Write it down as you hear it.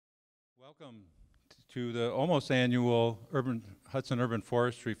Welcome to the almost annual Hudson Urban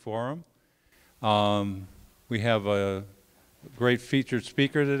Forestry Forum. We have a great featured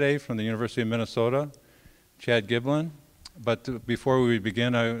speaker today from the University of Minnesota, Chad Giblin. But before we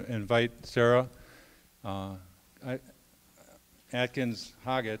begin, I invite Sarah Atkins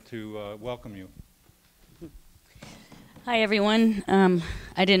Hoggett to welcome you. Hi everyone.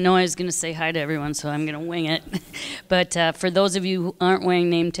 I didn't know I was going to say hi to everyone, so I'm going to wing it. But for those of you who aren't wearing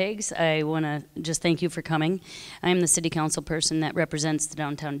name tags, I want to just thank you for coming. I'm the city council person that represents the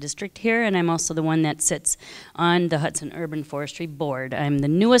downtown district here, and I'm also the one that sits on the Hudson Urban Forestry Board. I'm the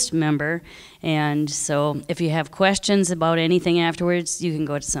newest member, and so if you have questions about anything afterwards, you can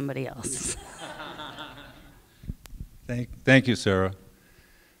go to somebody else. Thank you, Sarah.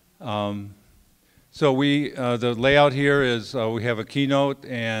 So the layout here is we have a keynote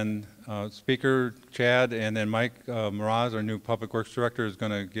and speaker, Chad, and then Mike Mraz, our new Public Works Director, is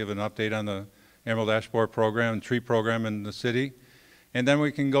going to give an update on the Emerald Ash Borer program, tree program in the city. And then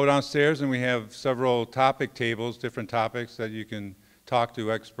we can go downstairs and we have several topic tables, different topics that you can talk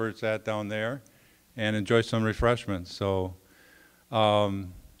to experts at down there and enjoy some refreshments. So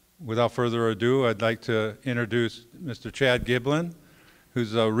without further ado, I'd like to introduce Mr. Chad Giblin,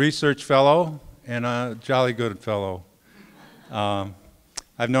 who's a research fellow and a jolly good fellow.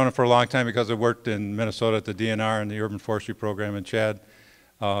 I've known him for a long time because I worked in Minnesota at the DNR and the Urban Forestry Program, and Chad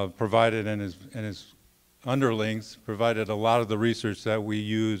provided and his underlings provided a lot of the research that we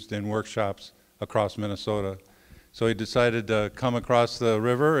used in workshops across Minnesota. So he decided to come across the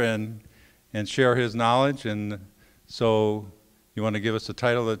river and share his knowledge, and so you want to give us the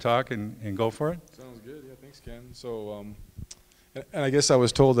title of the talk and go for it? Sounds good. Yeah, thanks, Ken. So, and I guess I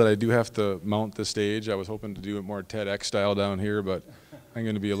was told that I do have to mount the stage. I was hoping to do it more TEDx style down here, but I'm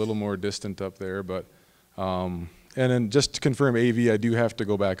going to be a little more distant up there. But and then just to confirm, AV, I do have to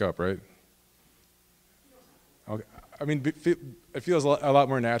go back up, right? Okay. I mean, it feels a lot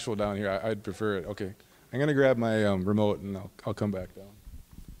more natural down here. I'd prefer it. Okay. I'm going to grab my remote and I'll come back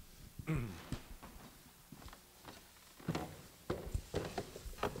down.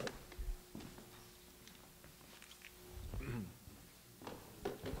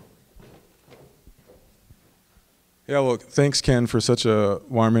 Yeah, well, thanks, Ken, for such a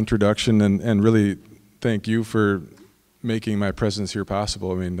warm introduction, and really thank you for making my presence here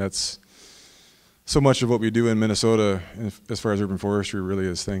possible. I mean, that's so much of what we do in Minnesota as far as urban forestry really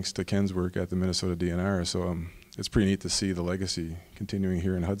is thanks to Ken's work at the Minnesota DNR. So it's pretty neat to see the legacy continuing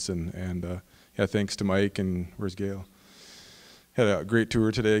here in Hudson. And yeah, thanks to Mike and where's Gail? Had a great tour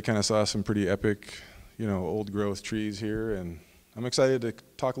today. Kind of saw some pretty epic, old growth trees here, and I'm excited to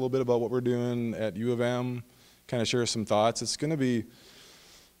talk a little bit about what we're doing at U of M. Kind of share some thoughts. It's going to be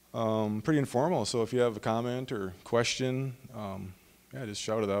pretty informal, so if you have a comment or question, yeah, just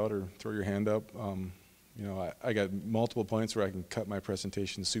shout it out or throw your hand up. I got multiple points where I can cut my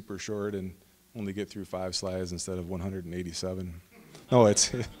presentation super short and only get through 5 slides instead of 187. No,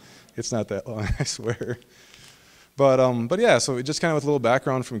 it's not that long, I swear. But yeah, so just kind of with a little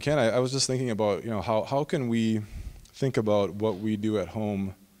background from Ken, I was just thinking about how can we think about what we do at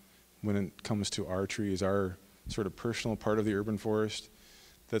home when it comes to our trees, our sort of personal part of the urban forest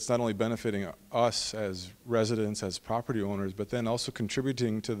that's not only benefiting us as residents, as property owners, but then also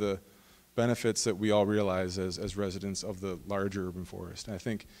contributing to the benefits that we all realize as residents of the larger urban forest. And I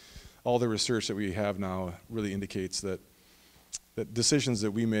think all the research that we have now really indicates that decisions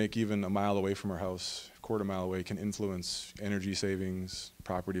that we make even a mile away from our house, a quarter mile away, can influence energy savings,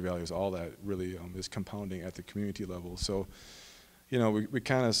 property values, all that really is compounding at the community level. So we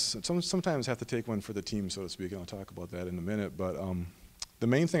kind of sometimes have to take one for the team, so to speak, and I'll talk about that in a minute. But the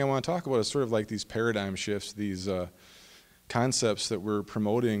main thing I want to talk about is sort of like these paradigm shifts, these concepts that we're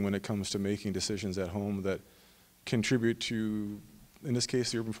promoting when it comes to making decisions at home that contribute to, in this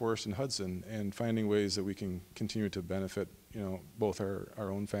case, the urban forest in Hudson, and finding ways that we can continue to benefit, both our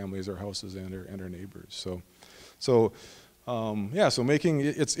own families, our houses, and our neighbors. So yeah, so making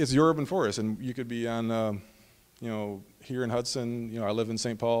it's your urban forest, and you could be on. Here in Hudson, I live in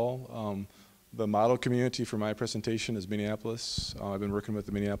St. Paul. The model community for my presentation is Minneapolis. I've been working with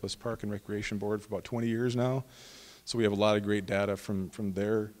the Minneapolis Park and Recreation Board for about 20 years now. So we have a lot of great data from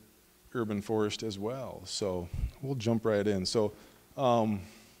their urban forest as well. So we'll jump right in. So I'm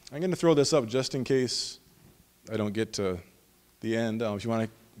going to throw this up just in case I don't get to the end. If you want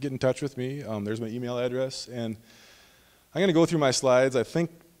to get in touch with me, there's my email address. And I'm going to go through my slides. I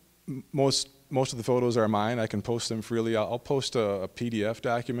think most of the photos are mine. I can post them freely. I'll post a PDF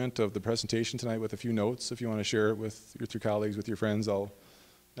document of the presentation tonight with a few notes if you want to share it with your colleagues, with your friends. I'll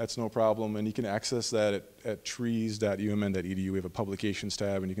That's no problem, and you can access that at trees.umn.edu. We have a publications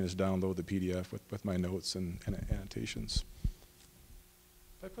tab, and you can just download the PDF with my notes and annotations.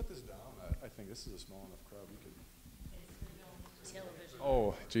 If I put this down, I think this is a small enough crowd. We could.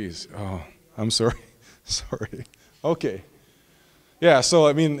 Oh, geez. Oh, I'm sorry. Sorry. Okay. Yeah. So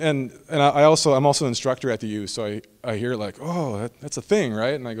I mean, and I'm also an instructor at the U. So I hear like, oh, that's a thing,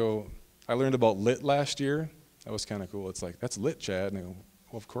 right? And I go, I learned about lit last year. That was kind of cool. It's like, that's lit, Chad. And I go,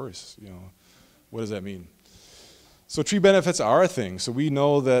 well, of course. You know, what does that mean? So tree benefits are a thing. So we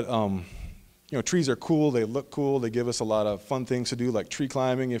know that you know, trees are cool. They look cool. They give us a lot of fun things to do, like tree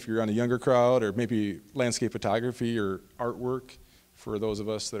climbing if you're on a younger crowd, or maybe landscape photography or artwork for those of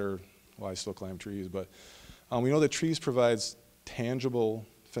us that are, well, I still climb trees, but we know that trees provides tangible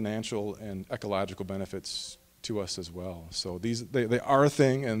financial and ecological benefits to us as well. So they are a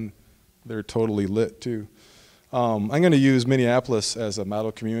thing, and they're totally lit too. I'm going to use Minneapolis as a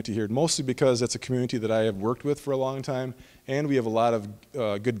model community here, mostly because it's a community that I have worked with for a long time, and we have a lot of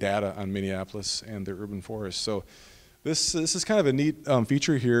good data on Minneapolis and their urban forests. So this is kind of a neat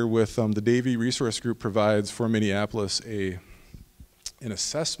feature here with the Davie Resource Group provides for Minneapolis an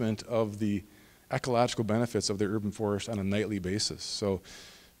assessment of the ecological benefits of their urban forest on a nightly basis. So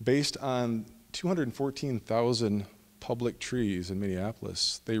based on 214,000 public trees in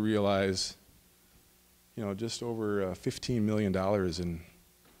Minneapolis, they realize, you know, just over $15 million in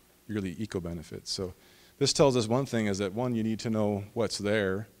yearly eco-benefits. So this tells us one thing is that, one, you need to know what's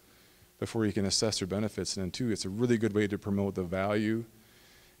there before you can assess their benefits, and then two, it's a really good way to promote the value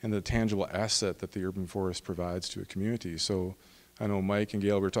and the tangible asset that the urban forest provides to a community. So I know Mike and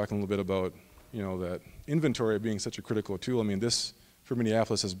Gail were talking a little bit about, you know, that inventory being such a critical tool. I mean, this for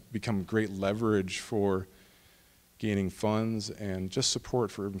Minneapolis has become great leverage for gaining funds and just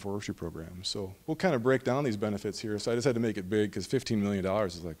support for urban forestry programs. So we'll kind of break down these benefits here. So I just had to make it big because $15 million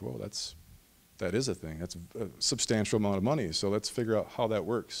is like, whoa, that is a thing. That's a substantial amount of money. So let's figure out how that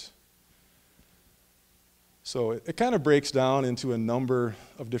works. So it kind of breaks down into a number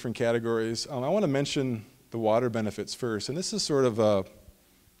of different categories. I want to mention the water benefits first. And this is sort of,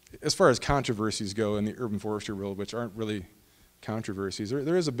 as far as controversies go in the urban forestry world, which aren't really controversies,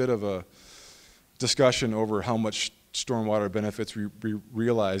 there is a bit of a discussion over how much stormwater benefits we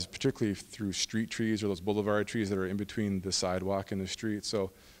realize, particularly through street trees or those boulevard trees that are in between the sidewalk and the street.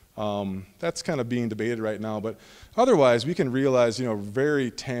 So that's kind of being debated right now. But otherwise, we can realize, you know, very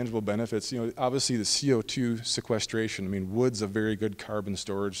tangible benefits. You know, obviously the CO2 sequestration. I mean, wood's a very good carbon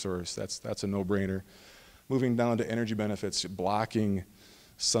storage source. That's a no-brainer. Moving down to energy benefits, blocking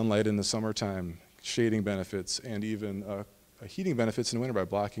sunlight in the summertime, shading benefits, and even heating benefits in the winter by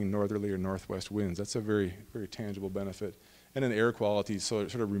blocking northerly or northwest winds. That's a very, very tangible benefit. And then air quality, so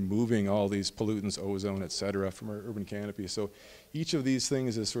sort of removing all these pollutants, ozone, et cetera, from our urban canopy. So each of these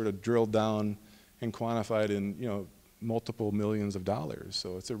things is sort of drilled down and quantified in, you know, multiple millions of dollars.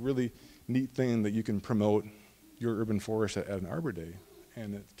 So it's a really neat thing that you can promote your urban forest at an Arbor Day,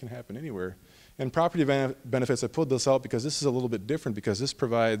 and it can happen anywhere. And property benefits, I pulled this out because this is a little bit different, because this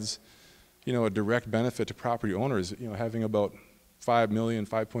provides, you know, a direct benefit to property owners, you know, having about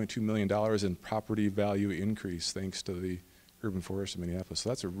 $5.2 million in property value increase thanks to the urban forest in Minneapolis. So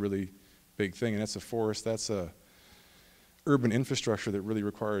that's a really big thing, and that's a forest, that's a urban infrastructure that really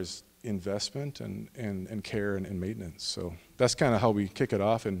requires investment and care and maintenance. So that's kind of how we kick it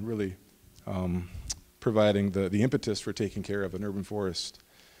off, and really providing the impetus for taking care of an urban forest.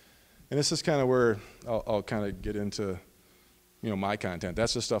 And this is kind of where I'll kind of get into, you know, my content.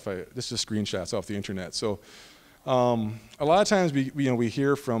 That's the stuff this is screenshots off the internet. So a lot of times we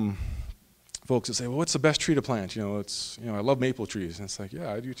hear from folks that say, well, what's the best tree to plant? You know, I love maple trees. And it's like,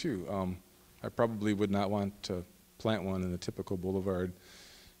 yeah, I do too. I probably would not want to plant one in a typical boulevard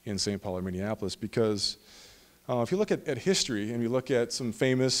in St. Paul or Minneapolis, because if you look at history and you look at some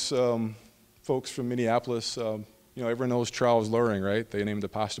famous folks from Minneapolis, you know, everyone knows Charles Loring, right? They named the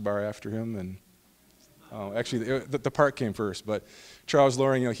pasta bar after him, and actually the park came first. But Charles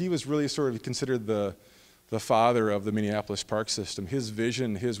Loring, you know, he was really sort of considered the father of the Minneapolis park system. His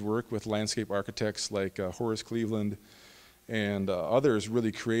vision, his work with landscape architects like Horace Cleveland and others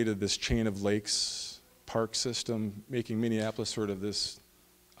really created this chain of lakes park system, making Minneapolis sort of this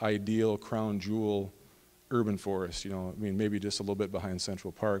ideal crown jewel urban forest. You know, I mean, maybe just a little bit behind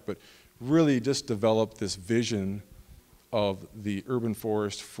Central Park, but really just developed this vision of the urban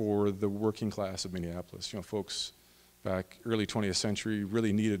forest for the working class of Minneapolis. You know, folks back early 20th century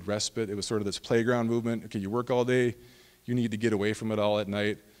really needed respite. It was sort of this playground movement. Okay, you work all day, you need to get away from it all at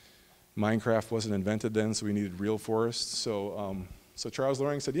night. Minecraft wasn't invented then, so we needed real forests. So, so Charles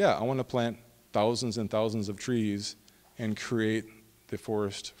Loring said, yeah, I want to plant thousands and thousands of trees and create the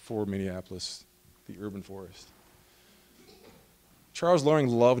forest for Minneapolis, the urban forest. Charles Loring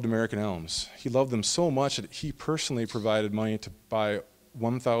loved American elms. He loved them so much that he personally provided money to buy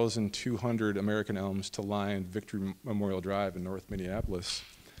 1,200 American elms to line Victory Memorial Drive in North Minneapolis.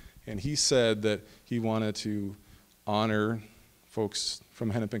 And he said that he wanted to honor folks from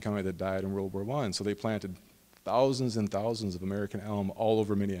Hennepin County that died in World War I. So they planted thousands and thousands of American elm all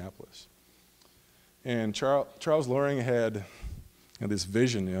over Minneapolis. And Charles Loring had this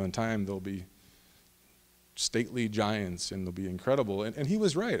vision, in time there'll be stately giants and they'll be incredible. And he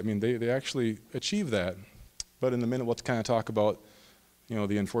was right. I mean, they actually achieved that. But in a minute, we'll kind of talk about,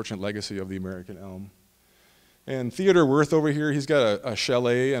 the unfortunate legacy of the American elm. And Theodore Wirth over here, he's got a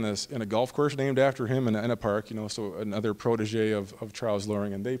chalet and a golf course named after him and a park, so another protege of Charles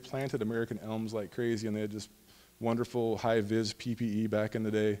Loring. And they planted American elms like crazy, and they had just wonderful high-vis PPE back in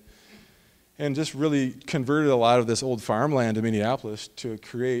the day. And just really converted a lot of this old farmland in Minneapolis to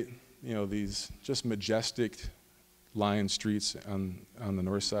create, these just majestic lined streets on the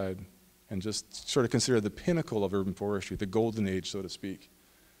north side, and just sort of consider the pinnacle of urban forestry, the golden age, so to speak.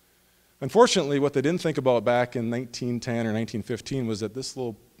 Unfortunately, what they didn't think about back in 1910 or 1915 was that this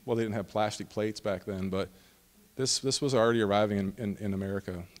little, well, they didn't have plastic plates back then, but this was already arriving in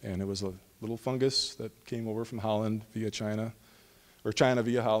America, and it was a little fungus that came over from Holland via China, or China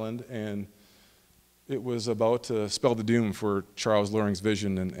via Holland, and it was about to spell the doom for Charles Loring's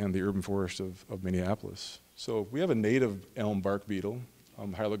vision and the urban forest of Minneapolis. So we have a native elm bark beetle,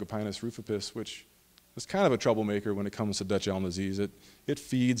 Hylogapinus rufipus, which is kind of a troublemaker when it comes to Dutch elm disease. It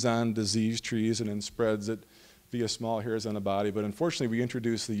feeds on diseased trees and then spreads it via small hairs on the body. But unfortunately, we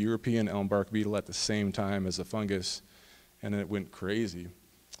introduced the European elm bark beetle at the same time as the fungus, and it went crazy.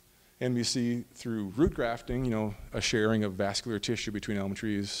 And we see through root grafting, a sharing of vascular tissue between elm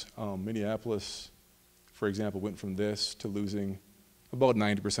trees. Minneapolis, for example, went from this to losing about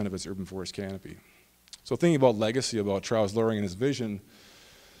 90% of its urban forest canopy. So thinking about legacy, about Charles Loring and his vision,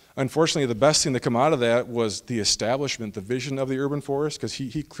 unfortunately, the best thing to come out of that was the establishment, the vision of the urban forest, because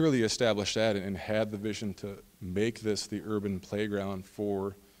he clearly established that and had the vision to make this the urban playground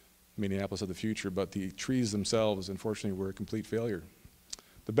for Minneapolis of the future. But the trees themselves, unfortunately, were a complete failure.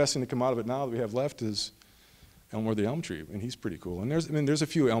 The best thing to come out of it now that we have left is Elmore the elm tree, and he's pretty cool. And there's a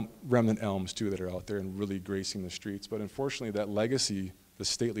few remnant elms, too, that are out there and really gracing the streets. But unfortunately, that legacy, the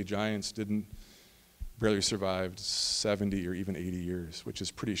stately giants, barely survived 70 or even 80 years, which is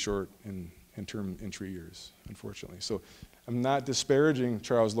pretty short in tree years, unfortunately. So I'm not disparaging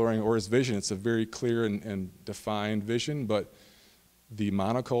Charles Loring or his vision. It's a very clear and defined vision, but the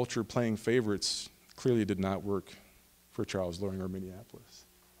monoculture playing favorites clearly did not work for Charles Loring or Minneapolis.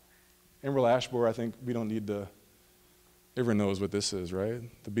 Emerald ash borer, I think we don't need to, everyone knows what this is, right?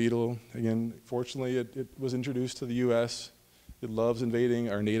 The beetle, again, fortunately it was introduced to the US. It loves invading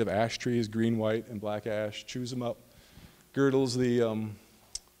our native ash trees, green, white, and black ash, chews them up, girdles the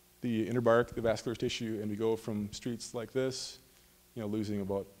inner bark, the vascular tissue, and we go from streets like this, losing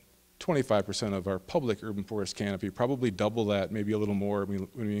about 25% of our public urban forest canopy, probably double that, maybe a little more when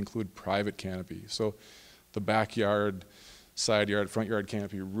we include private canopy. So the backyard, side yard, front yard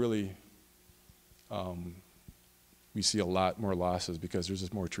canopy really, we see a lot more losses because there's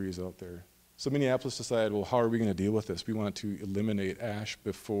just more trees out there. So Minneapolis decided, well, how are we going to deal with this? We want to eliminate ash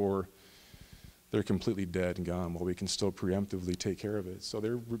before they're completely dead and gone, while we can still preemptively take care of it. So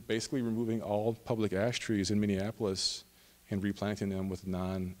they're basically removing all public ash trees in Minneapolis and replanting them with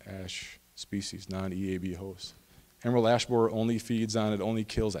non-ash species, non-EAB hosts. Emerald ash borer only feeds on, it only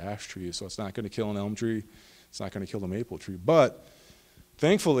kills ash trees, so it's not going to kill an elm tree, it's not going to kill the maple tree. But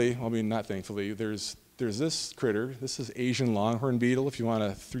thankfully, not thankfully, there's this critter. This is Asian longhorn beetle. If you want a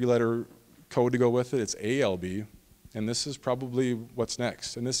 3-letter code to go with it, it's ALB, and this is probably what's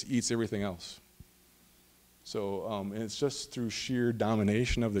next, and this eats everything else. So and it's just through sheer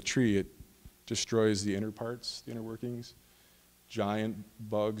domination of the tree, it destroys the inner parts, the inner workings, giant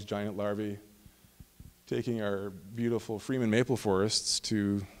bugs, giant larvae, taking our beautiful Freeman maple forests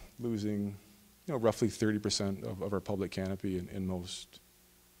to losing roughly 30% of our public canopy in most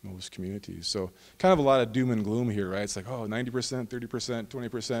communities. So kind of a lot of doom and gloom here, right? It's like, oh, 90%,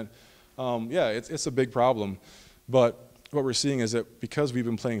 30%, 20%. Yeah, it's a big problem. But what we're seeing is that because we've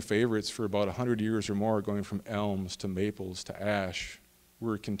been playing favorites for about 100 years or more, going from elms to maples to ash,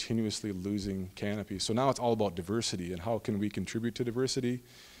 we're continuously losing canopy. So now it's all about diversity, and how can we contribute to diversity,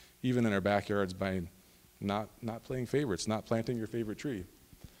 even in our backyards, by not playing favorites, not planting your favorite tree.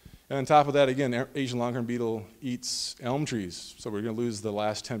 And on top of that, again, Asian longhorn beetle eats elm trees. So we're going to lose the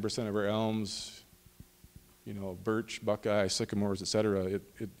last 10% of our elms, birch, buckeye, sycamores, et cetera.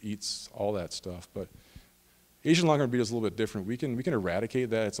 It eats all that stuff. But Asian longhorn beetle is a little bit different. We can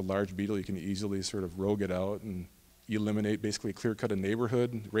eradicate that. It's a large beetle. You can easily sort of rogue it out and eliminate, basically clear cut a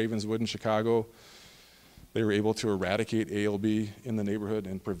neighborhood. Ravenswood in Chicago, they were able to eradicate ALB in the neighborhood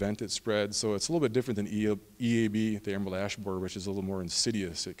and prevent its spread. So it's a little bit different than EAB, the emerald ash borer, which is a little more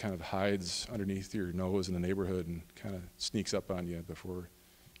insidious. It kind of hides underneath your nose in the neighborhood and kind of sneaks up on you before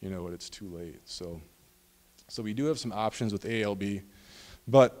you know it, it's too late. So we do have some options with ALB,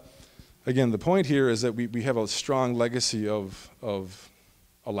 but again, the point here is that we have a strong legacy of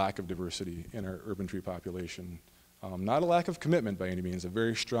a lack of diversity in our urban tree population. Not a lack of commitment by any means, a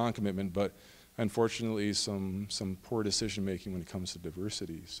very strong commitment, but unfortunately some poor decision making when it comes to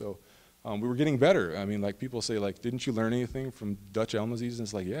diversity. So we were getting better. I mean, like people say, like, didn't you learn anything from Dutch elm disease? And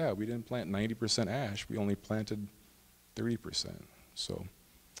it's like, yeah, we didn't plant 90% ash. We only planted 30%. So,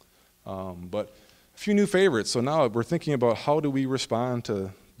 but a few new favorites. So now we're thinking about how do we respond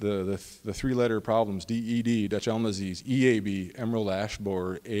to the three-letter problems: DED, Dutch elm disease, EAB, emerald ash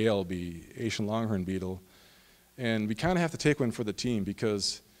borer, ALB, Asian longhorn beetle. And we kind of have to take one for the team,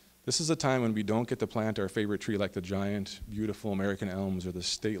 because this is a time when we don't get to plant our favorite tree like the giant, beautiful American elms or the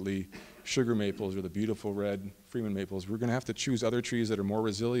stately sugar maples or the beautiful red Freeman maples. We're going to have to choose other trees that are more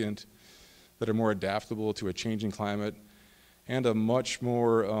resilient, that are more adaptable to a changing climate, and a much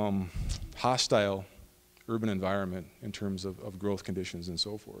more hostile urban environment in terms of growth conditions and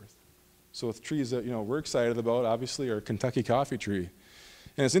so forth. So with trees that we're excited about, obviously, our Kentucky coffee tree.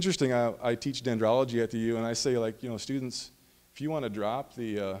 And it's interesting, I teach dendrology at the U, and I say, like, students, if you want to drop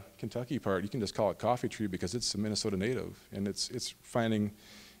the Kentucky part, you can just call it coffee tree, because it's a Minnesota native, and it's finding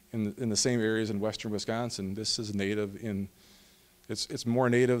in the same areas in western Wisconsin. This is native it's more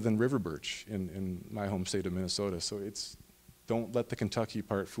native than river birch in my home state of Minnesota. So don't let the Kentucky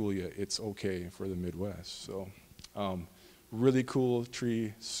part fool you. It's okay for the Midwest. So really cool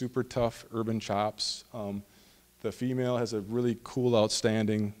tree, super tough urban chops. The female has a really cool,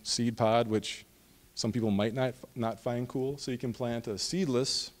 outstanding seed pod, which some people might not find cool. So you can plant a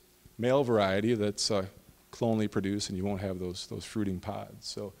seedless male variety that's clonally produced, and you won't have those fruiting pods.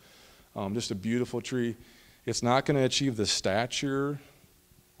 So just a beautiful tree. It's not going to achieve the stature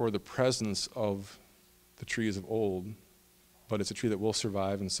or the presence of the trees of old, but it's a tree that will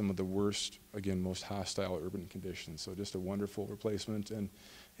survive in some of the worst, again, most hostile urban conditions. So just a wonderful replacement, and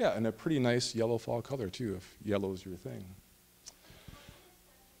yeah, and a pretty nice yellow fall color too, if yellow is your thing.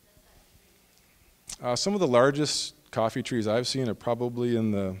 Some of the largest coffee trees I've seen are probably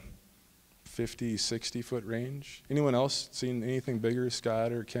in the 50, 60 foot range. Anyone else seen anything bigger?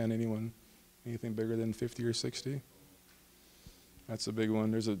 Scott or Ken, anyone? Anything bigger than 50 or 60? That's a big one.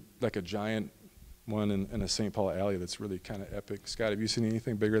 There's like a giant one in a St. Paul alley that's really kind of epic. Scott, have you seen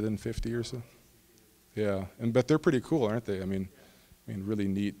anything bigger than 50 or so? Yeah, but they're pretty cool, aren't they? I mean, really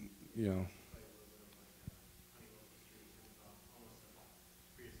neat,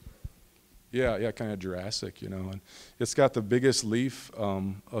 Yeah, kind of Jurassic, and it's got the biggest leaf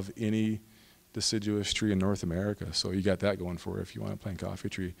of any deciduous tree in North America. So you got that going for it if you want to plant coffee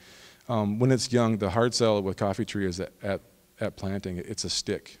tree. When it's young, the hard sell with coffee tree is at planting, it's a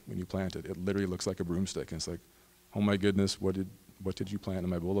stick when you plant it. It literally looks like a broomstick, and it's like, oh my goodness, what did you plant in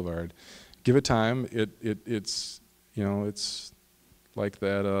my boulevard? Give it time. It's like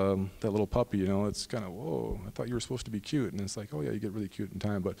that little puppy, it's kind of, whoa, I thought you were supposed to be cute, and it's like, oh yeah, you get really cute in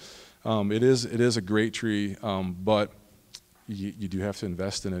time. But it is a great tree, but you do have to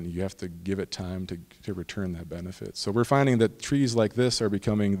invest in it, and you have to give it time to return that benefit. So we're finding that trees like this are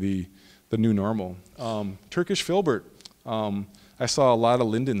becoming the new normal. Turkish filbert. I saw a lot of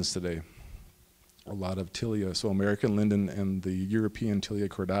lindens today, a lot of tilia. So American linden and the European tilia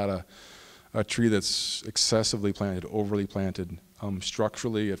cordata, a tree that's excessively planted, overly planted.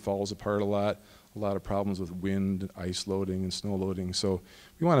 Structurally, it falls apart a lot of problems with wind, ice loading, and snow loading. So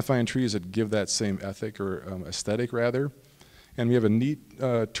we want to find trees that give that same ethic, or aesthetic rather. And we have a neat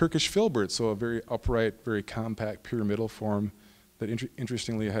Turkish filbert, so a very upright, very compact pyramidal form that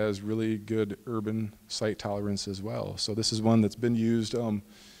interestingly has really good urban site tolerance as well. So this is one that's been used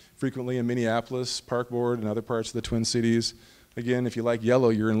frequently in Minneapolis, Park Board, and other parts of the Twin Cities. Again, if you like yellow,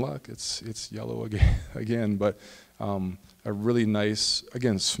 you're in luck. It's yellow again, but a really nice,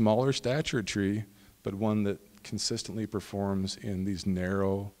 again, smaller stature tree, but one that consistently performs in these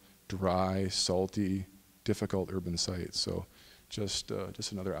narrow, dry, salty, difficult urban sites. So just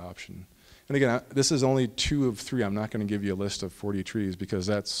another option. And again, this is only 2 of 3. I'm not going to give you a list of 40 trees, because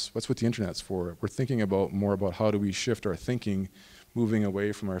that's what the internet's for. We're thinking more about how do we shift our thinking, moving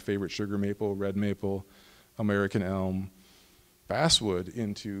away from our favorite sugar maple, red maple, American elm, basswood,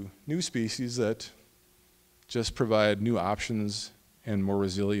 into new species that just provide new options and more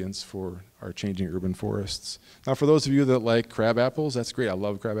resilience for our changing urban forests. Now, for those of you that like crab apples, that's great. I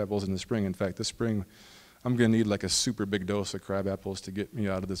love crab apples in the spring. In fact, this spring, I'm going to need like a super big dose of crab apples to get me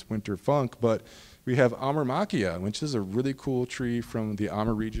out of this winter funk. But we have Amurmachia, which is a really cool tree from the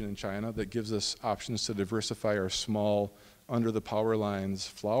Amur region in China that gives us options to diversify our small, under the power lines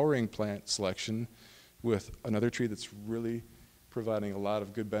flowering plant selection with another tree that's really providing a lot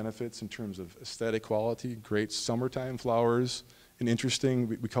of good benefits in terms of aesthetic quality, great summertime flowers. An interesting,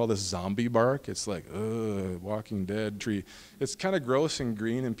 we call this zombie bark. It's like, Walking Dead tree. It's kind of gross and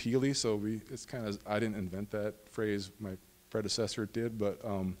green and peely, so it's kind of, I didn't invent that phrase, my predecessor did, but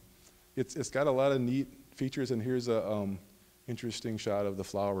it's got a lot of neat features, and here's a interesting shot of the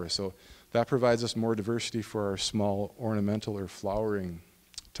flowers. So that provides us more diversity for our small ornamental or flowering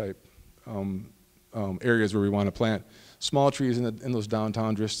type areas where we want to plant small trees in those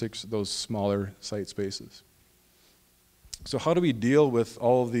downtown districts, those smaller site spaces. So how do we deal with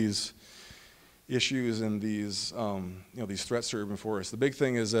all of these issues and these, these threats to urban forests? The big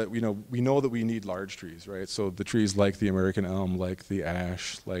thing is that we know that we need large trees, right? So the trees like the American elm, like the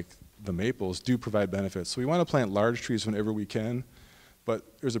ash, like the maples do provide benefits. So we want to plant large trees whenever we can,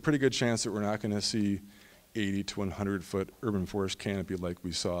 but there's a pretty good chance that we're not going to see 80 to 100 foot urban forest canopy like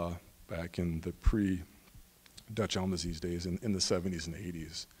we saw back in the pre-Dutch elm disease days in the 70s and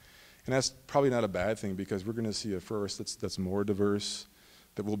 80s. And that's probably not a bad thing, because we're going to see a forest that's more diverse,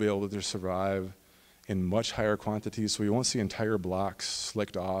 that will be able to survive in much higher quantities. So we won't see entire blocks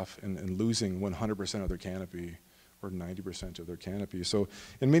slicked off and losing 100% of their canopy or 90% of their canopy. So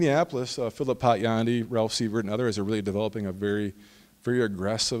in Minneapolis, Philip Potyondy, Ralph Sievert, and others are really developing a very, very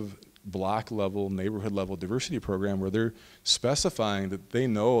aggressive block level, neighborhood level diversity program where they're specifying that they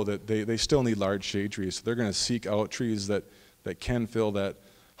know that they still need large shade trees. So they're going to seek out trees that can fill that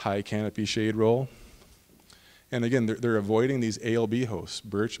high canopy shade role. And again, they're avoiding these ALB hosts,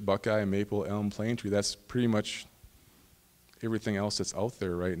 birch, buckeye, maple, elm, plane tree. That's pretty much everything else that's out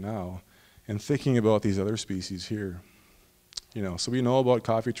there right now. And thinking about these other species here. So we know about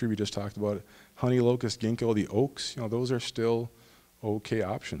coffee tree, we just talked about it. Honey locust, ginkgo, the oaks, those are still okay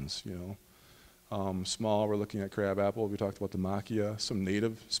options, Small, we're looking at crabapple, we talked about the machia, some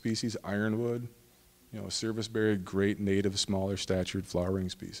native species, ironwood, serviceberry, great native, smaller statured flowering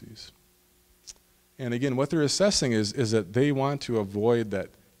species. And again, what they're assessing is that they want to avoid that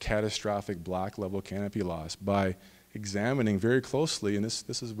catastrophic block level canopy loss by examining very closely, and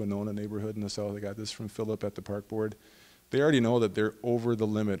this is Winona neighborhood in the south, I got this from Philip at the park board. They already know that they're over the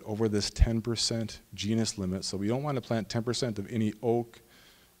limit, over this 10% genus limit, so we don't want to plant 10% of any oak,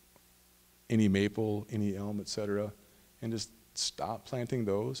 any maple, any elm, etc., and just stop planting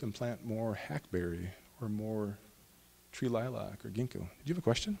those and plant more hackberry or more tree lilac or ginkgo. Did you have a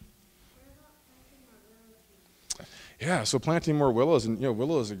question? Yeah, so planting more willows, and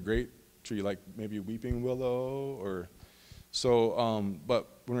willow is a great tree, like maybe weeping willow, or so.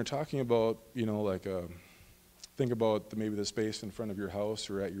 But when we're talking about, think about maybe the space in front of your house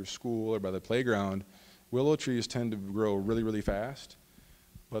or at your school or by the playground. Willow trees tend to grow really, really fast,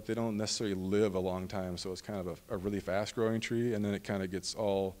 but they don't necessarily live a long time. So it's kind of a really fast-growing tree, and then it kind of gets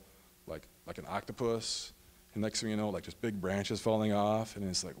all like an octopus. And next thing you know, like just big branches falling off, and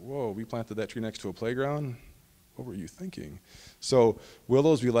it's like, whoa, we planted that tree next to a playground. What were you thinking? So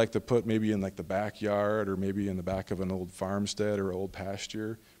willows we like to put maybe in like the backyard or maybe in the back of an old farmstead or old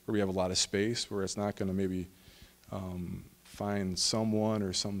pasture where we have a lot of space where it's not going to maybe find someone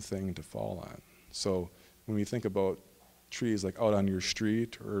or something to fall on. So when we think about trees like out on your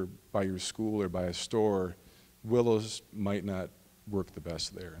street or by your school or by a store, willows might not work the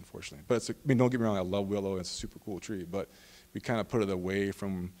best there, unfortunately. But don't get me wrong, I love willow, it's a super cool tree, but we kind of put it away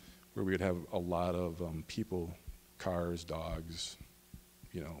from where we would have a lot of people, cars, dogs,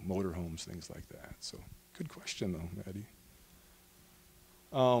 motorhomes, things like that. So good question though, Maddie.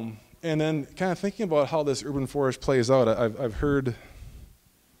 And then kind of thinking about how this urban forest plays out, I've heard,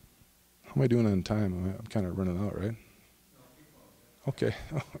 how am I doing on time? I'm kind of running out, right? Okay,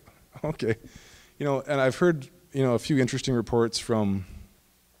 okay. And I've heard, a few interesting reports from,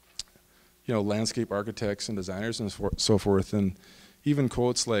 landscape architects and designers and so forth, and even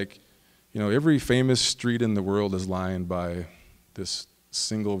quotes like, every famous street in the world is lined by this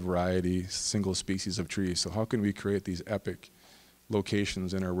single variety, single species of trees. So how can we create these epic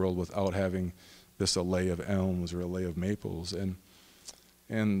locations in our world without having this alley of elms or alley of maples?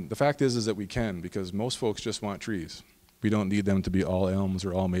 And the fact is that we can, because most folks just want trees. We don't need them to be all elms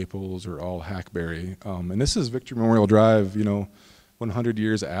or all maples or all hackberry. And this is Victory Memorial Drive, 100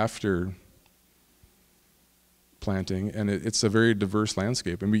 years after planting, and it's a very diverse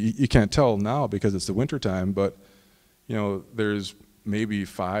landscape. And you can't tell now because it's the winter time, but there's maybe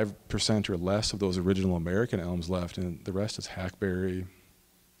 5% or less of those original American elms left, and the rest is hackberry,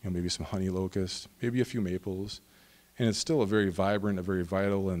 maybe some honey locust, maybe a few maples, and it's still a very vibrant, a very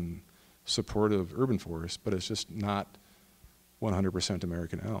vital and supportive urban forest, but it's just not 100%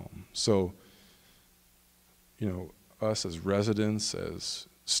 American elm. So, us as residents, as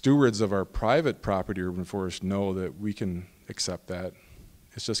stewards of our private property urban forest know that we can accept that.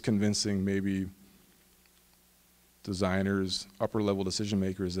 It's just convincing maybe designers, upper level decision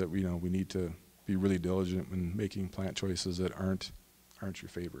makers that we need to be really diligent when making plant choices that aren't your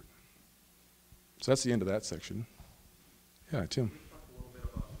favorite. So that's the end of that section. Yeah, Tim. Talk a little bit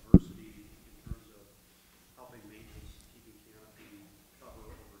about diversity in terms of helping maples keeping canopy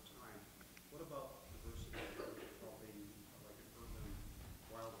cover over time. What about diversity in terms of helping like an urban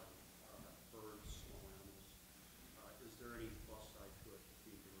wildlife, birds, small animals? Is there any plus side to it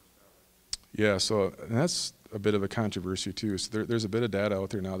being diverse that way? Yeah, so and that's a bit of a controversy too. So there's a bit of data out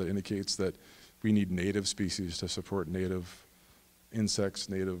there now that indicates that we need native species to support native insects,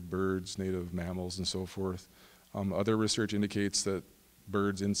 native birds, native mammals, and so forth. Other research indicates that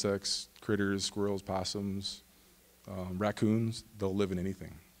birds, insects, critters, squirrels, possums, raccoons, they'll live in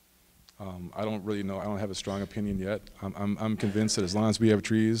anything. I don't really know, I don't have a strong opinion yet. I'm convinced that as long as we have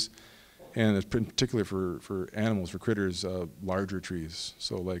trees, and it's particularly for animals, for critters, larger trees.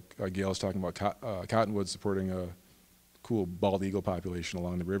 So like Gail's talking about cottonwoods supporting a cool bald eagle population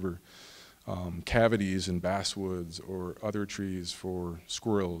along the river. Cavities in basswoods or other trees for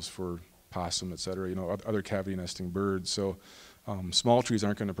squirrels, for possum, et cetera, other cavity nesting birds. So small trees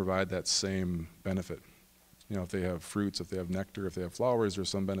aren't going to provide that same benefit. If they have fruits, if they have nectar, if they have flowers, there's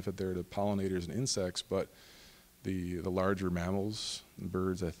some benefit there to pollinators and insects, but the larger mammals and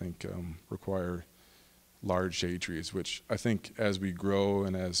birds, I think, require large shade trees, which I think as we grow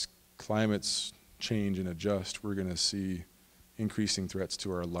and as climates change and adjust, we're going to see increasing threats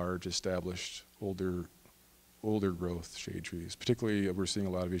to our large, established, older growth shade trees. Particularly, we're seeing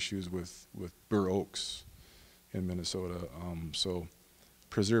a lot of issues with bur oaks in Minnesota. So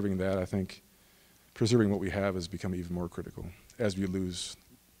preserving that, I think, preserving what we have has become even more critical as we lose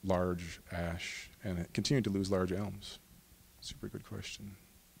large ash and continue to lose large elms. Super good question.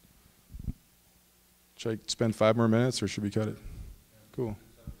 Should I spend 5 more minutes or should we cut it? Cool.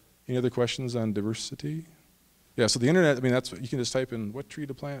 Any other questions on diversity? Yeah, so the internet, that's what you can just type in what tree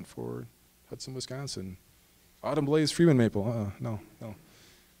to plant for Hudson, Wisconsin. Autumn blaze Freeman maple. No.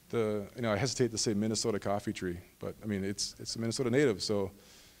 I hesitate to say Minnesota coffee tree, but it's a Minnesota native. So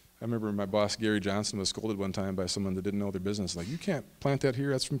I remember my boss Gary Johnson was scolded one time by someone that didn't know their business. Like, you can't plant that here.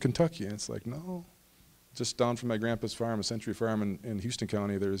 That's from Kentucky. And it's like, no. Just down from my grandpa's farm, a Century Farm in Houston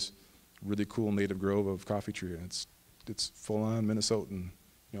County, there's a really cool native grove of coffee tree, and it's full on Minnesotan.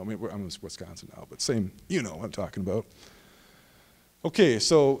 I'm in Wisconsin now, but same, what I'm talking about. Okay,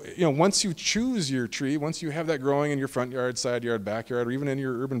 so, once you choose your tree, once you have that growing in your front yard, side yard, backyard, or even in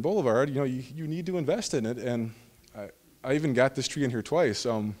your urban boulevard, you need to invest in it. And I even got this tree in here twice.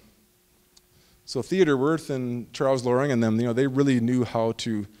 So Theodore Wirth and Charles Loring and them, they really knew how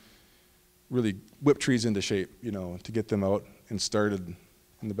to really whip trees into shape, to get them out and started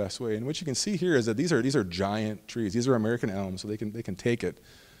in the best way. And what you can see here is that these are giant trees. These are American elms, so they can take it.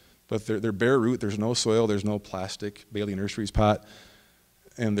 But they're bare root. There's no soil. There's no plastic Bailey Nurseries pot,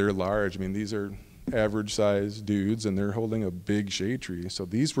 and they're large. These are average-sized dudes, and they're holding a big shade tree. So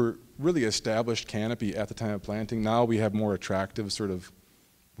these were really established canopy at the time of planting. Now we have more attractive, sort of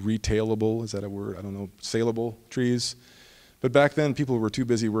retailable, is that a word? I don't know, saleable trees. But back then, people were too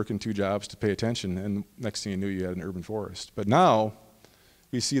busy working 2 jobs to pay attention, and next thing you knew, you had an urban forest. But now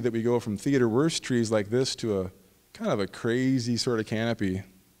we see that we go from Theodore Wirth trees like this to a kind of a crazy sort of canopy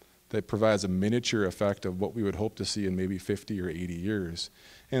that provides a miniature effect of what we would hope to see in maybe 50 or 80 years.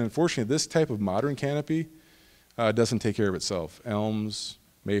 And unfortunately, this type of modern canopy doesn't take care of itself. Elms,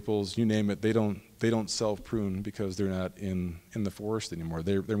 maples, you name it, they don't self-prune because they're not in the forest anymore.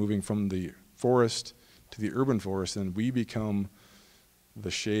 They're moving from the forest to the urban forest, and we become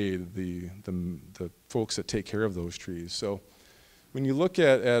the shade, the folks that take care of those trees. So when you look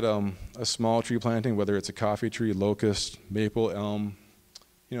at a small tree planting, whether it's a coffee tree, locust, maple, elm,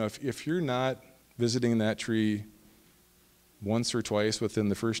 if you're not visiting that tree once or twice within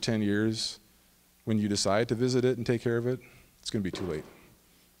the first 10 years, when you decide to visit it and take care of it, it's going to be too late.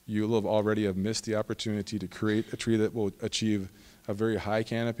 You will have already missed the opportunity to create a tree that will achieve a very high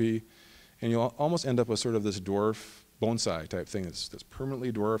canopy, and you'll almost end up with sort of this dwarf bonsai type thing that's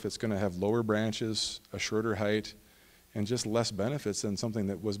permanently dwarf. It's going to have lower branches, a shorter height, and just less benefits than something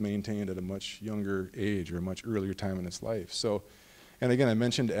that was maintained at a much younger age or a much earlier time in its life. So And again, I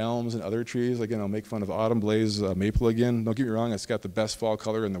mentioned elms and other trees. Again, I'll make fun of autumn blaze maple again. Don't get me wrong, it's got the best fall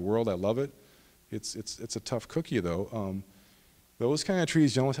color in the world. I love it. It's a tough cookie though. Those kind of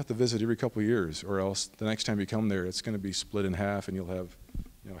trees you almost have to visit every couple of years, or else the next time you come there, it's going to be split in half, and you'll have,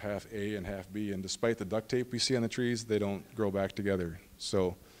 you know, half A and half B. And despite the duct tape we see on the trees, they don't grow back together.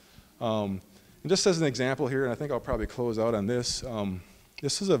 So, and just as an example here, and I think I'll probably close out on this.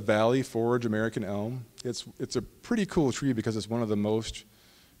 This is a valley forage American elm. It's a pretty cool tree because it's one of the most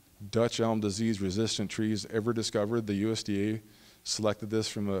Dutch elm disease resistant trees ever discovered. The USDA selected this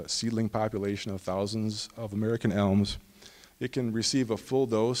from a seedling population of thousands of American elms. It can receive a full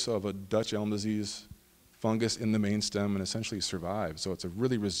dose of a Dutch elm disease fungus in the main stem and essentially survive. So it's a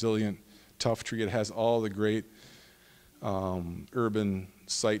really resilient, tough tree. It has all the great urban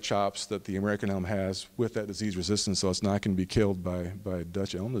site chops that the American elm has with that disease resistance, so it's not going to be killed by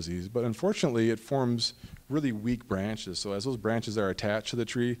Dutch elm disease. But unfortunately, it forms really weak branches. So as those branches are attached to the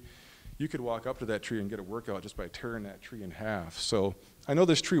tree, you could walk up to that tree and get a workout just by tearing that tree in half. So I know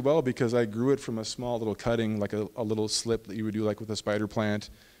this tree well because I grew it from a small little cutting, like a little slip that you would do like with a spider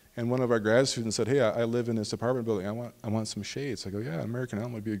plant. And one of our grad students said, hey, I live in this apartment building. I want some shade. So I go, yeah, American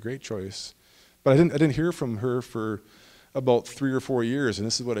elm would be a great choice. But I didn't hear from her for about 3 or 4 years, and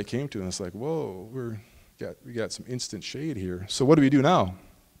this is what I came to, and it's like, whoa, we got some instant shade here. So what do we do now?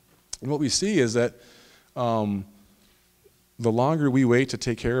 And what we see is that the longer we wait to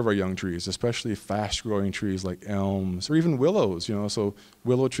take care of our young trees, especially fast-growing trees like elms or even willows, you know, so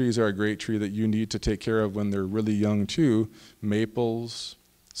willow trees are a great tree that you need to take care of when they're really young too. Maples,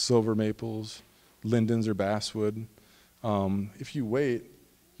 silver maples, lindens or basswood. If you wait,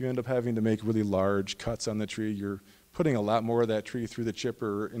 you end up having to make really large cuts on the tree. You're putting a lot more of that tree through the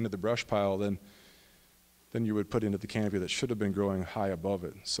chipper into the brush pile than you would put into the canopy that should have been growing high above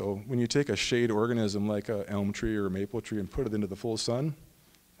it. So when you take a shade organism like an elm tree or a maple tree and put it into the full sun,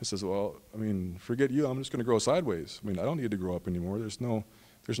 it says, well, I mean, forget you, I'm just going to grow sideways. I mean, I don't need to grow up anymore. There's no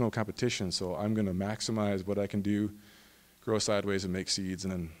competition, so I'm going to maximize what I can do, grow sideways and make seeds,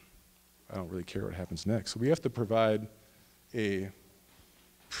 and then I don't really care what happens next. So we have to provide a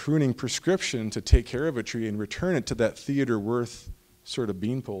pruning prescription to take care of a tree and return it to that Theodore Wirth sort of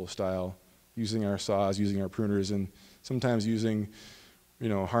beanpole style, using our saws, using our pruners, and sometimes using, you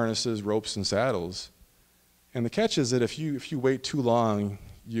know, harnesses, ropes, and saddles. And the catch is that if you wait too long,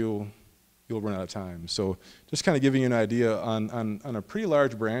 you'll run out of time. So just kind of giving you an idea on a pretty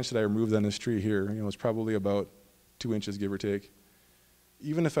large branch that I removed on this tree here, you know, it's probably about 2 inches, give or take.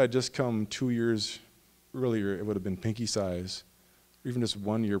 Even if I'd just come 2 years earlier, it would have been pinky size. Even just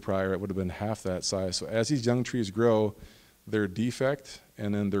 1 year prior, it would have been half that size. So as these young trees grow, their defect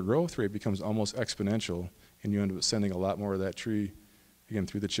and then their growth rate becomes almost exponential, and you end up sending a lot more of that tree, again,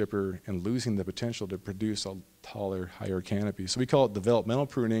 through the chipper and losing the potential to produce a taller, higher canopy. So we call it developmental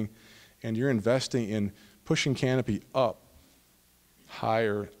pruning, and you're investing in pushing canopy up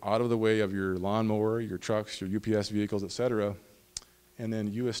higher, out of the way of your lawnmower, your trucks, your UPS vehicles, et cetera, and then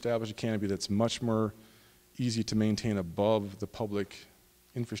you establish a canopy that's much more easy to maintain above the public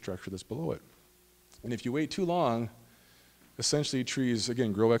infrastructure that's below it. And if you wait too long, essentially trees,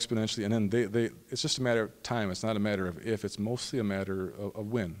 again, grow exponentially, and then it's just a matter of time. It's not a matter of if, it's mostly a matter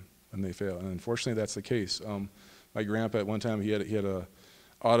of when they fail. And unfortunately, that's the case. My grandpa at one time, he had a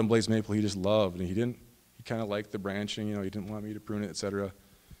autumn blaze maple he just loved, and he kind of liked the branching, you know, he didn't want me to prune it, et cetera.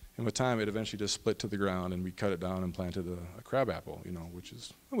 And with time, it eventually just split to the ground, and we cut it down and planted a crabapple, you know, which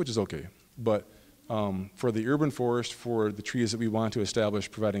is okay. But for the urban forest, for the trees that we want to establish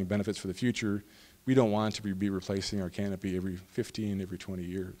providing benefits for the future, we don't want to be replacing our canopy every 15, every 20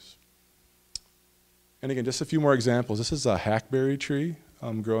 years. And again, just a few more examples. This is a hackberry tree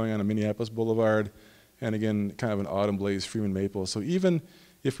growing on a Minneapolis boulevard, and again, kind of an autumn blaze Freeman maple. So even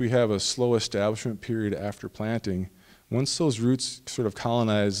if we have a slow establishment period after planting, once those roots sort of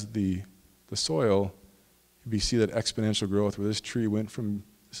colonize the soil, we see that exponential growth where this tree went from,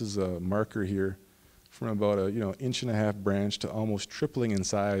 this is a marker here, from about a 1.5-inch branch to almost tripling in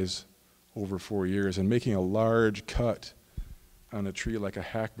size over 4 years, and making a large cut on a tree like a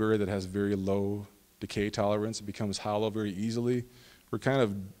hackberry that has very low decay tolerance. It becomes hollow very easily. We're kind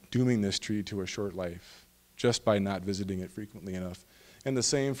of dooming this tree to a short life just by not visiting it frequently enough. And the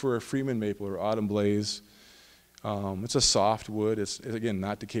same for a Freeman maple or autumn blaze. It's a soft wood. It's again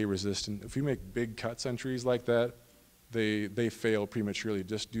not decay resistant. If we make big cuts on trees like that, they fail prematurely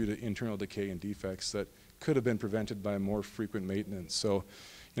just due to internal decay and defects that could have been prevented by more frequent maintenance. So,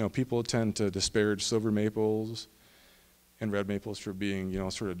 you know, people tend to disparage silver maples and red maples for being, you know,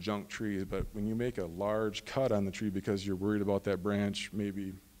 sort of junk trees, but when you make a large cut on the tree because you're worried about that branch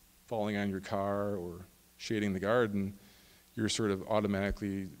maybe falling on your car or shading the garden, you're sort of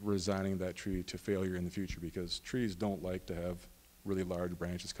automatically resigning that tree to failure in the future, because trees don't like to have really large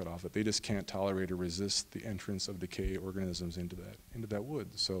branches cut off it. They just can't tolerate or resist the entrance of decay organisms into that wood.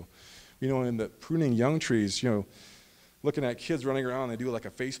 So, you know, in the pruning young trees, you know, looking at kids running around, they do like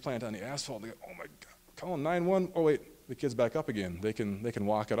a face plant on the asphalt. They go, oh my God, call 911. Oh wait, the kid's back up again. They can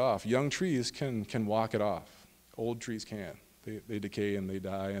walk it off. Young trees can walk it off. Old trees can't. They decay and they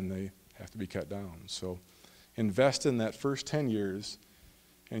die and they have to be cut down. So invest in that first 10 years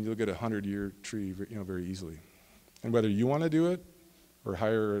and you'll get a 100-year tree, you know, very easily. And whether you want to do it or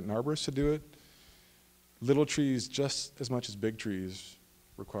hire an arborist to do it, little trees just as much as big trees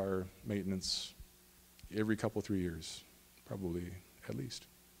require maintenance every couple, 3 years, probably at least.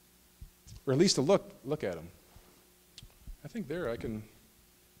 Or at least to look at them. I think there I can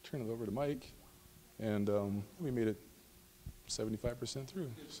turn it over to Mike, and we made it 75% through,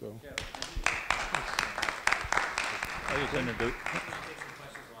 so.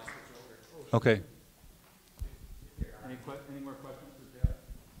 Okay. Any more questions for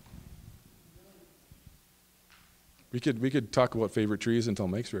Chad? We could talk about favorite trees until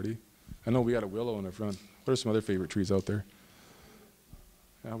Mike's ready. I know we got a willow in the front. What are some other favorite trees out there?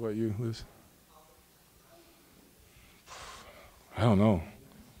 How about you, Liz? I don't know.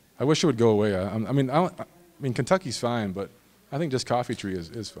 I wish it would go away. I mean, Kentucky's fine, but I think just coffee tree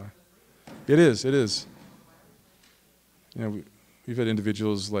is fine. It is. You know, we've had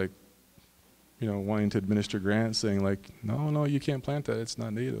individuals like, you know, wanting to administer grants saying like, no, you can't plant that. It's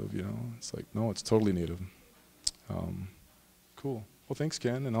not native, you know. It's like, no, it's totally native. Cool. Well, thanks,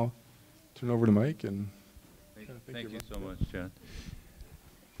 Ken, and I'll turn it over to Mike. And thank you so much, Chad.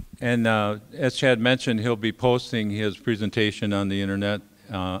 And as Chad mentioned, he'll be posting his presentation on the internet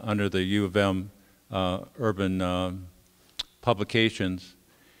under the U of M urban publications.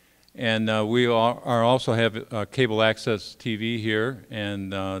 And we are also have cable access TV here,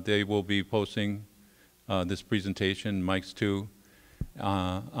 and they will be posting this presentation, Mike's too,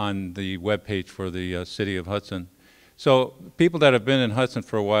 on the webpage for the City of Hudson. So people that have been in Hudson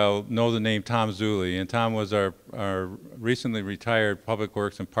for a while know the name Tom Zuley, and Tom was our recently retired Public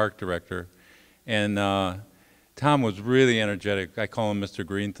Works and Park Director. And Tom was really energetic. I call him Mr.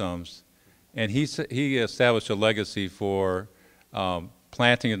 Green Thumbs. And he established a legacy for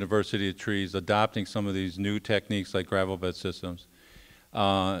planting a diversity of trees, adopting some of these new techniques like gravel bed systems.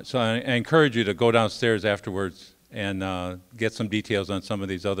 So I encourage you to go downstairs afterwards and get some details on some of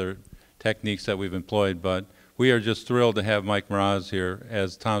these other techniques that we've employed. But we are just thrilled to have Mike Mraz here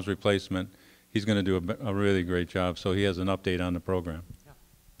as Tom's replacement. He's going to do a really great job, so he has an update on the program.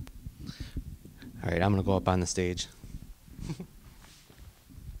 All right, I'm going to go up on the stage.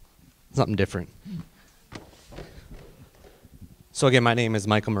 Something different. So again, my name is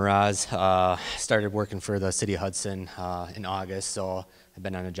Michael Mraz. Started working for the City of Hudson in August, so I've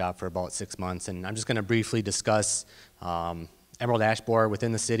been on a job for about 6 months, and I'm just going to briefly discuss emerald ash borer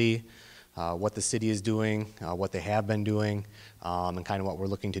within the city, what the city is doing, what they have been doing, and kind of what we're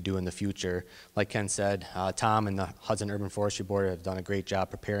looking to do in the future. Like Ken said, Tom and the Hudson Urban Forestry Board have done a great job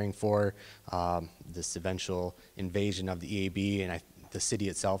preparing for this eventual invasion of the EAB, and the city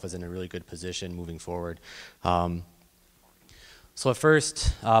itself is in a really good position moving forward. So at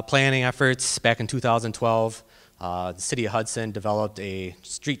first, planning efforts back in 2012, the City of Hudson developed a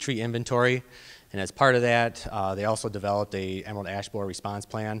street tree inventory. And as part of that, they also developed a emerald ash borer response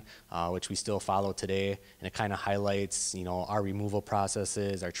plan, which we still follow today. And it kind of highlights, you know, our removal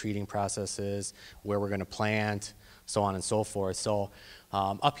processes, our treating processes, where we're going to plant, so on and so forth. So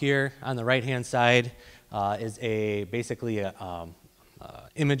up here on the right-hand side is basically a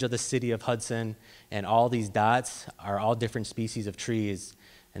image of the city of Hudson, and all these dots are all different species of trees.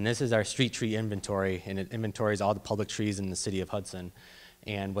 And this is our street tree inventory, and it inventories all the public trees in the city of Hudson.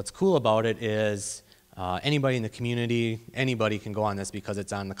 And what's cool about it is anybody in the community, anybody can go on this because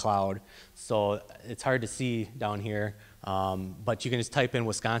it's on the cloud. So it's hard to see down here, but you can just type in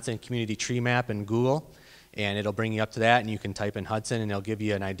Wisconsin Community Tree Map in Google, and it'll bring you up to that, and you can type in Hudson, and it'll give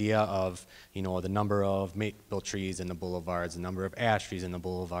you an idea of, you know, the number of maple trees in the boulevards, the number of ash trees in the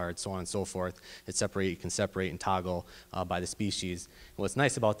boulevards, so on and so forth. You can separate and toggle by the species. And what's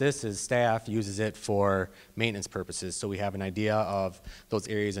nice about this is staff uses it for maintenance purposes, so we have an idea of those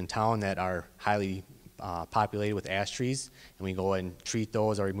areas in town that are highly populated with ash trees, and we go and treat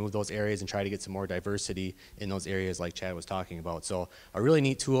those or remove those areas and try to get some more diversity in those areas like Chad was talking about. So a really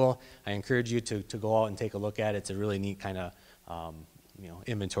neat tool. I encourage you to go out and take a look at it. It's a really neat kind of you know,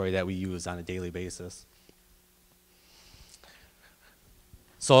 inventory that we use on a daily basis.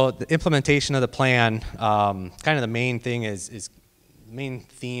 So the implementation of the plan, kind of the main thing is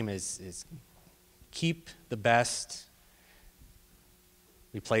keep the best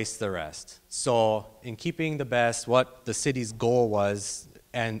replace the rest. So in keeping the best, what the city's goal was,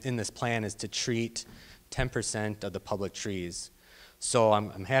 and in this plan, is to treat 10% of the public trees. So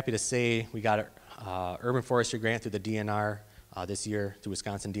I'm happy to say we got an urban forestry grant through the DNR this year, through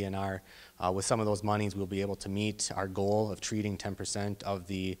Wisconsin DNR. With some of those monies, we'll be able to meet our goal of treating 10% of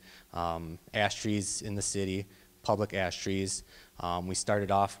the ash trees in the city, public ash trees. We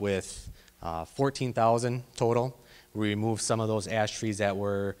started off with 14,000 total. We removed some of those ash trees that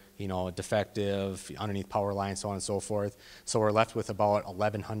were, defective, underneath power lines, so on and so forth. So we're left with about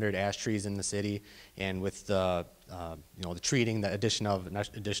 1,100 ash trees in the city, and with the, the treating, the addition of an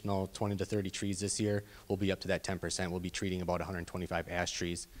additional 20 to 30 trees this year, we'll be up to that 10%. We'll be treating about 125 ash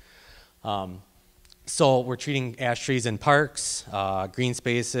trees. So we're treating ash trees in parks, green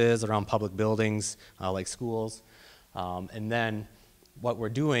spaces, around public buildings like schools, and then what we're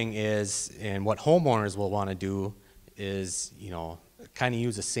doing is, and what homeowners will want to do is, kind of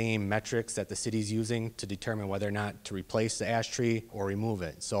use the same metrics that the city's using to determine whether or not to replace the ash tree or remove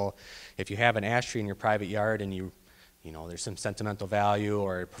it. So if you have an ash tree in your private yard and there's some sentimental value,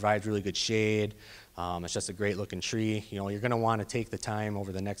 or it provides really good shade, it's just a great looking tree, you're going to want to take the time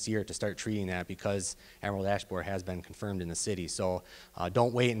over the next year to start treating that, because emerald ash borer has been confirmed in the city. So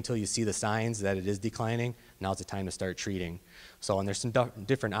don't wait until you see the signs that it is declining. Now's the time to start treating. So, and there's some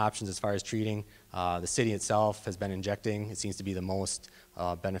different options as far as treating. The city itself has been injecting. It seems to be the most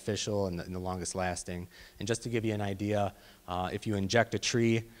beneficial and the longest lasting. And just to give you an idea, if you inject a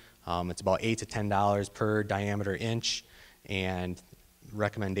tree, it's about $8 to $10 per diameter inch, and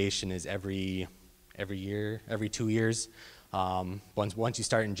recommendation is every year, every 2 years. Once you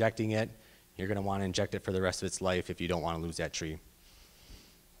start injecting it, you're going to want to inject it for the rest of its life if you don't want to lose that tree.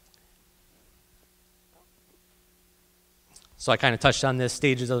 So I kind of touched on this,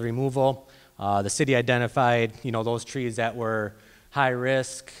 stages of the removal. The city identified, those trees that were high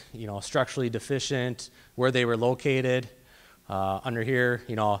risk, structurally deficient, where they were located. Under here,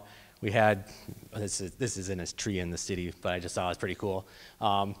 we had, this isn't a tree in the city, but I just thought it was pretty cool.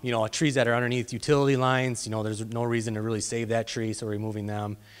 Trees that are underneath utility lines, there's no reason to really save that tree, so we're removing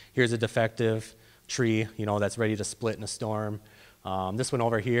them. Here's a defective tree, that's ready to split in a storm. This one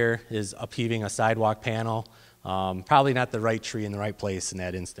over here is upheaving a sidewalk panel. Probably not the right tree in the right place in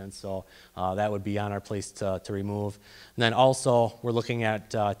that instance, so that would be on our place to remove. And then also, we're looking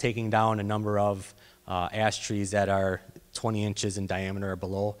at taking down a number of ash trees that are 20 inches in diameter or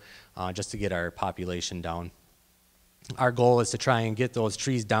below, just to get our population down. Our goal is to try and get those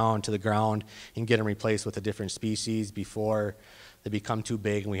trees down to the ground and get them replaced with a different species before they become too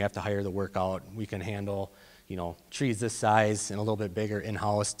big and we have to hire the work out. We can handle, trees this size and a little bit bigger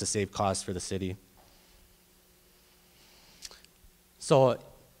in-house to save costs for the city. So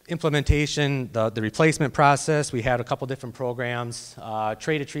implementation, the replacement process, we had a couple different programs.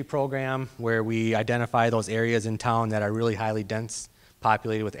 Trade a tree program, where we identify those areas in town that are really highly dense,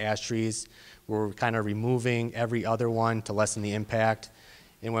 populated with ash trees. We're kind of removing every other one to lessen the impact.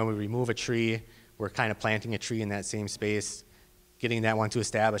 And when we remove a tree, we're kind of planting a tree in that same space, getting that one to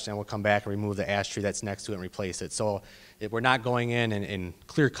establish, and we'll come back and remove the ash tree that's next to it and replace it. So we're not going in and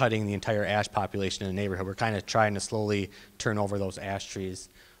clear cutting the entire ash population in the neighborhood. We're kind of trying to slowly turn over those ash trees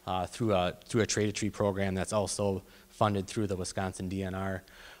through a trade tree program that's also funded through the Wisconsin DNR.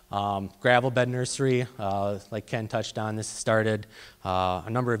 Gravel bed nursery, like Ken touched on, this started a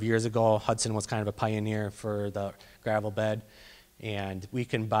number of years ago. Hudson was kind of a pioneer for the gravel bed, and we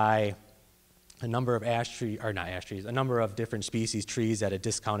can buy a number of a number of different species trees at a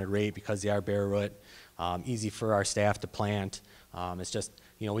discounted rate because they are bare root, easy for our staff to plant. It's just,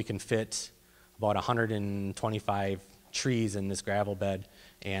 we can fit about 125 trees in this gravel bed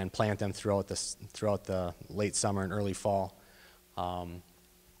and plant them throughout the late summer and early fall.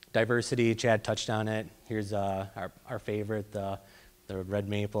 Diversity, Chad touched on it. Here's our favorite, the red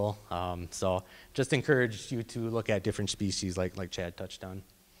maple. So just encourage you to look at different species like Chad touched on.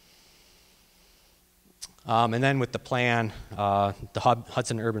 And then with the plan, the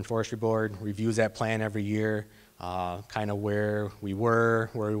Hudson Urban Forestry Board reviews that plan every year, kind of where we were,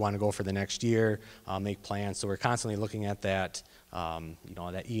 where we want to go for the next year, make plans. So we're constantly looking at that,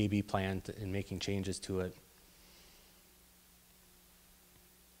 that EAB plan and making changes to it.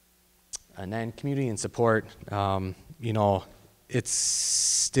 And then community and support, it's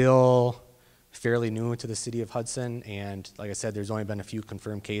still fairly new to the city of Hudson, and like I said, there's only been a few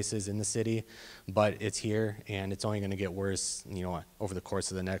confirmed cases in the city, but it's here and it's only going to get worse, over the course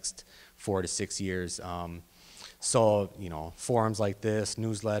of the next 4 to 6 years. So, forums like this,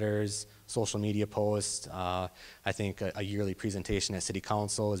 newsletters, social media posts, I think a yearly presentation at City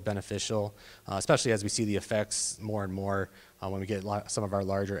Council is beneficial, especially as we see the effects more and more when we get some of our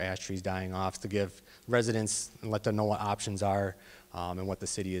larger ash trees dying off, to give residents and let them know what options are and what the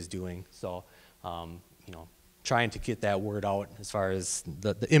city is doing. So, you know, trying to get that word out as far as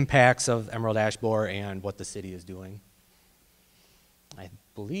the impacts of emerald ash borer and what the city is doing. I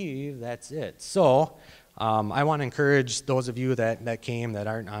believe that's it. So I want to encourage those of you that came that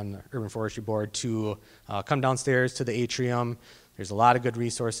aren't on the Urban Forestry Board to come downstairs to the atrium. There's a lot of good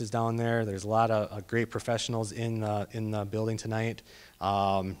resources down there. There's a lot of great professionals in the building tonight.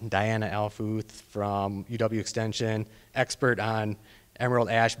 Diana Alfuth from UW Extension, expert on emerald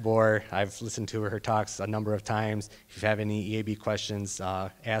ash borer. I've listened to her talks a number of times. If you have any EAB questions,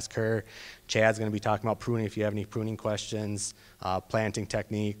 ask her. Chad's going to be talking about pruning if you have any pruning questions, planting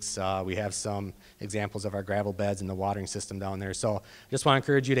techniques. We have some examples of our gravel beds and the watering system down there. So just want to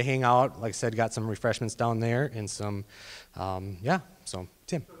encourage you to hang out. Like I said, got some refreshments down there and some, yeah, so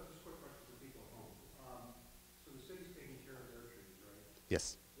Tim. So just a quick question for people at home. So the city's taking care of their trees, right?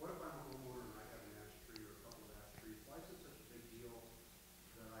 Yes. What if I'm a homeowner and I have an ash tree or a couple of ash trees? Why is it such a big deal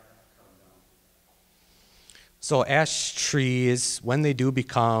that I have to cut them down? So ash trees, when they do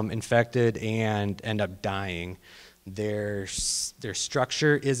become infected and end up dying, their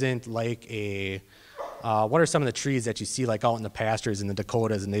structure isn't like a, what are some of the trees that you see like out in the pastures in the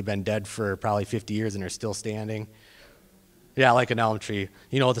Dakotas and they've been dead for probably 50 years and they're still standing? Yeah, like an elm tree.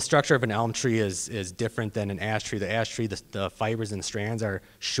 You know, the structure of an elm tree is different than an ash tree. The ash tree, the fibers and the strands are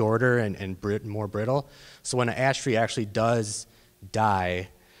shorter and more brittle. So when an ash tree actually does die,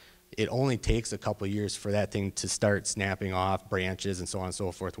 it only takes a couple of years for that thing to start snapping off branches and so on and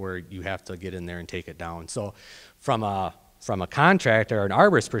so forth, where you have to get in there and take it down. So from a contractor or an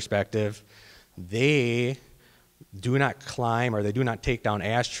arborist perspective, they do not climb or they do not take down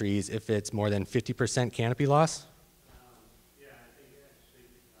ash trees if it's more than 50% canopy loss. Yeah, I think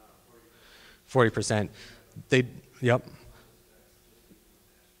actually 40%. They, yep.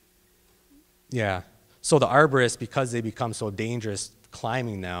 Yeah. So the arborists, because they become so dangerous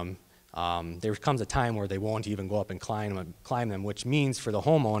climbing them, there comes a time where they won't even go up and climb them, which means for the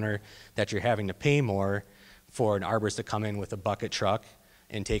homeowner that you're having to pay more for an arborist to come in with a bucket truck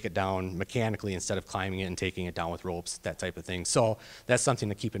and take it down mechanically instead of climbing it and taking it down with ropes, that type of thing. So that's something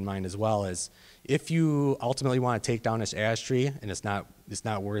to keep in mind as well, is if you ultimately want to take down this ash tree and it's not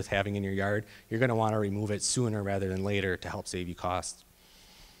worth having in your yard, you're going to want to remove it sooner rather than later to help save you costs.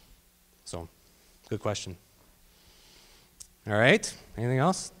 So, good question. All right, anything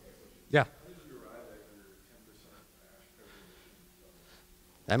else? Yeah.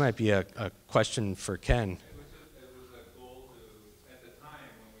 That might be a question for Ken. It was a goal to, at the time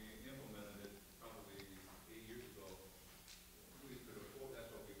when we implemented it, probably 8 years ago, we could afford, that's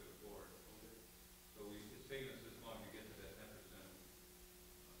what we could afford. So it's taken us this long to get to that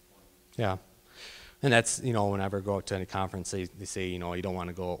 10% point. Yeah. And that's, you know, whenever I go out to any conference, they say, you know, you don't want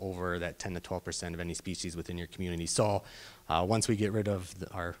to go over that 10 to 12% of any species within your community. So once we get rid of,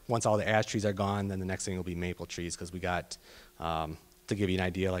 once all the ash trees are gone, then the next thing will be maple trees, because we got, to give you an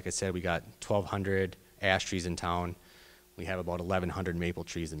idea, like I said, we got 1,200 ash trees in town. We have about 1,100 maple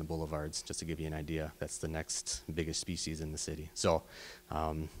trees in the boulevards, just to give you an idea. That's the next biggest species in the city. So,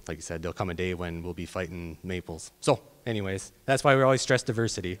 like I said, there'll come a day when we'll be fighting maples. So, anyways, that's why we always stress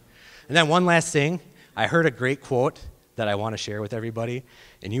diversity. And then one last thing, I heard a great quote that I want to share with everybody,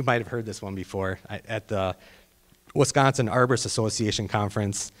 and you might have heard this one before. At the Wisconsin Arborist Association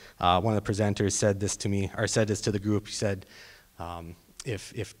conference, one of the presenters said this to me, or said this to the group. He said,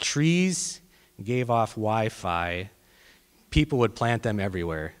 if trees gave off Wi-Fi, people would plant them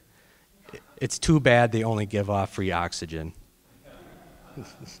everywhere. It's too bad they only give off free oxygen.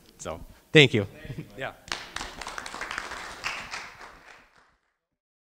 So, thank you. Yeah.